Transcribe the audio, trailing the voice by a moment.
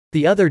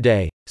The other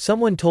day,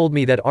 someone told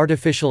me that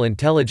artificial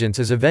intelligence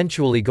is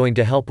eventually going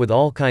to help with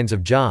all kinds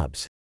of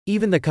jobs,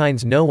 even the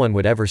kinds no one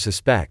would ever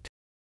suspect.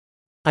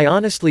 I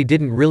honestly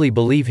didn't really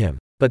believe him,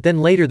 but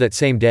then later that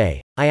same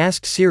day, I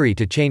asked Siri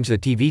to change the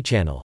TV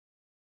channel.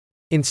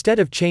 Instead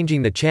of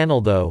changing the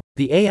channel though,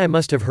 the AI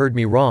must have heard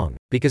me wrong,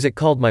 because it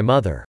called my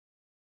mother.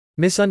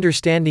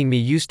 Misunderstanding me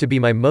used to be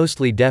my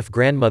mostly deaf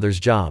grandmother's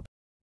job.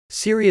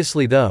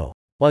 Seriously though,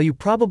 while you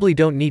probably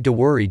don't need to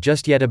worry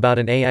just yet about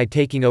an AI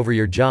taking over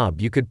your job,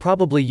 you could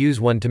probably use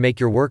one to make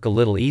your work a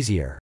little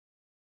easier.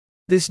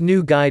 This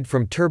new guide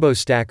from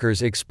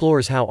TurboStackers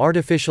explores how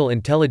artificial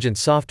intelligence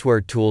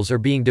software tools are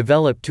being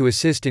developed to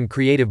assist in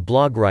creative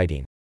blog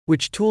writing,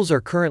 which tools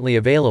are currently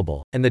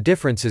available, and the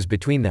differences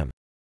between them.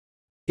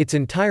 It's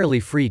entirely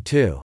free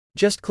too.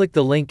 Just click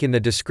the link in the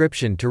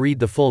description to read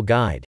the full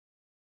guide.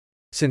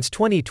 Since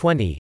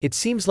 2020, it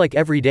seems like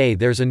every day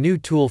there's a new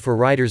tool for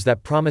writers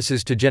that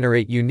promises to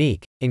generate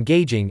unique,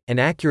 engaging, and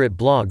accurate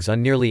blogs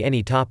on nearly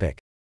any topic.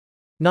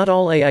 Not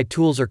all AI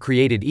tools are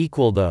created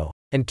equal though,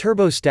 and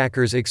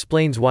TurboStackers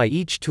explains why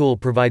each tool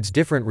provides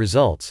different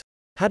results,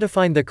 how to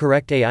find the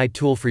correct AI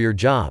tool for your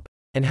job,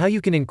 and how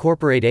you can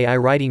incorporate AI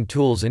writing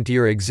tools into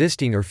your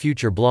existing or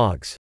future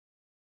blogs.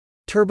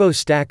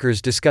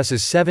 TurboStackers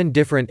discusses 7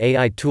 different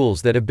AI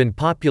tools that have been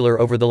popular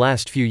over the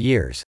last few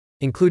years,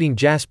 including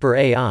Jasper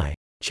AI,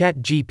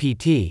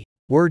 ChatGPT,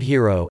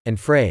 WordHero, and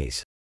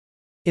Phrase.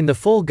 In the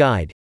full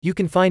guide, you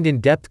can find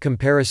in-depth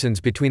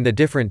comparisons between the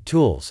different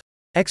tools,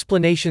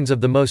 explanations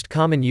of the most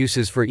common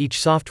uses for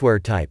each software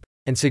type,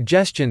 and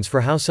suggestions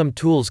for how some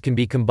tools can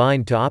be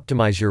combined to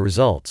optimize your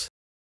results.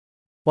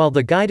 While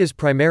the guide is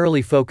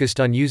primarily focused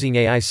on using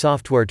AI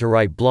software to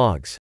write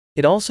blogs,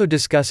 it also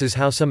discusses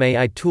how some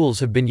AI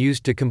tools have been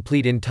used to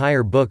complete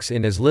entire books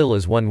in as little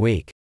as 1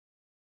 week.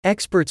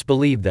 Experts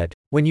believe that,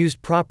 when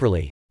used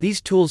properly,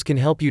 these tools can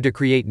help you to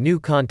create new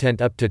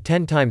content up to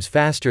 10 times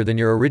faster than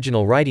your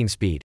original writing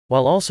speed,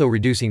 while also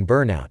reducing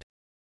burnout.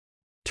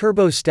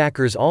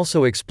 TurboStackers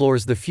also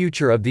explores the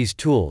future of these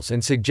tools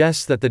and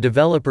suggests that the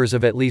developers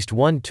of at least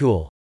one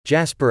tool,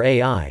 Jasper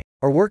AI,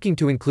 are working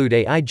to include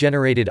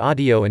AI-generated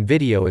audio and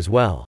video as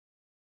well.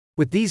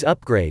 With these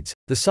upgrades,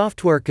 the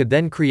software could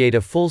then create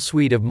a full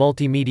suite of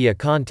multimedia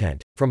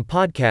content, from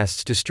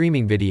podcasts to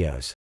streaming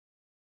videos.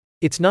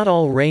 It's not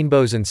all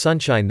rainbows and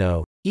sunshine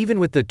though.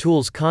 Even with the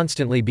tools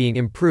constantly being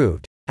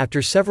improved,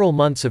 after several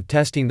months of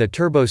testing, the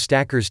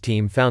TurboStackers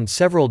team found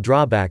several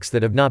drawbacks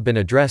that have not been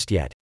addressed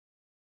yet.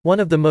 One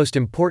of the most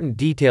important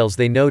details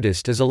they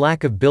noticed is a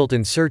lack of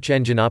built-in search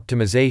engine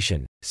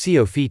optimization,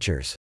 SEO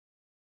features.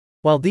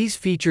 While these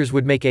features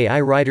would make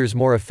AI writers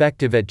more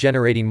effective at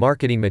generating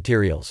marketing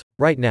materials,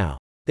 right now,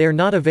 they are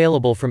not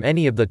available from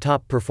any of the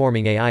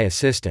top-performing AI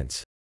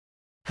assistants.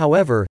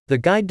 However, the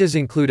guide does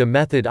include a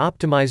method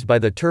optimized by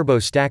the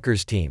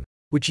TurboStackers team,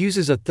 which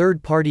uses a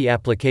third-party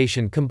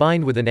application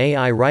combined with an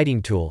AI writing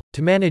tool,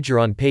 to manage your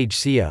on-page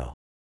SEO.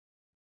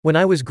 When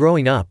I was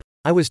growing up,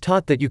 I was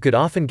taught that you could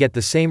often get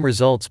the same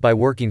results by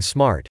working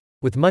smart,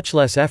 with much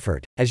less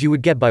effort, as you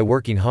would get by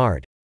working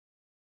hard.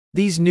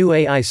 These new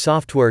AI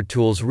software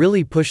tools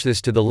really push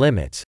this to the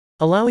limits,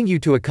 allowing you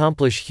to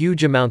accomplish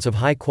huge amounts of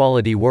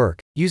high-quality work,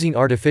 using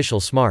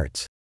artificial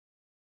smarts.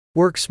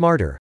 Work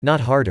smarter,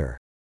 not harder.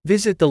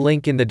 Visit the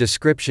link in the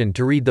description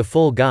to read the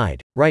full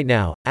guide, right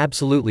now,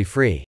 absolutely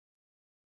free.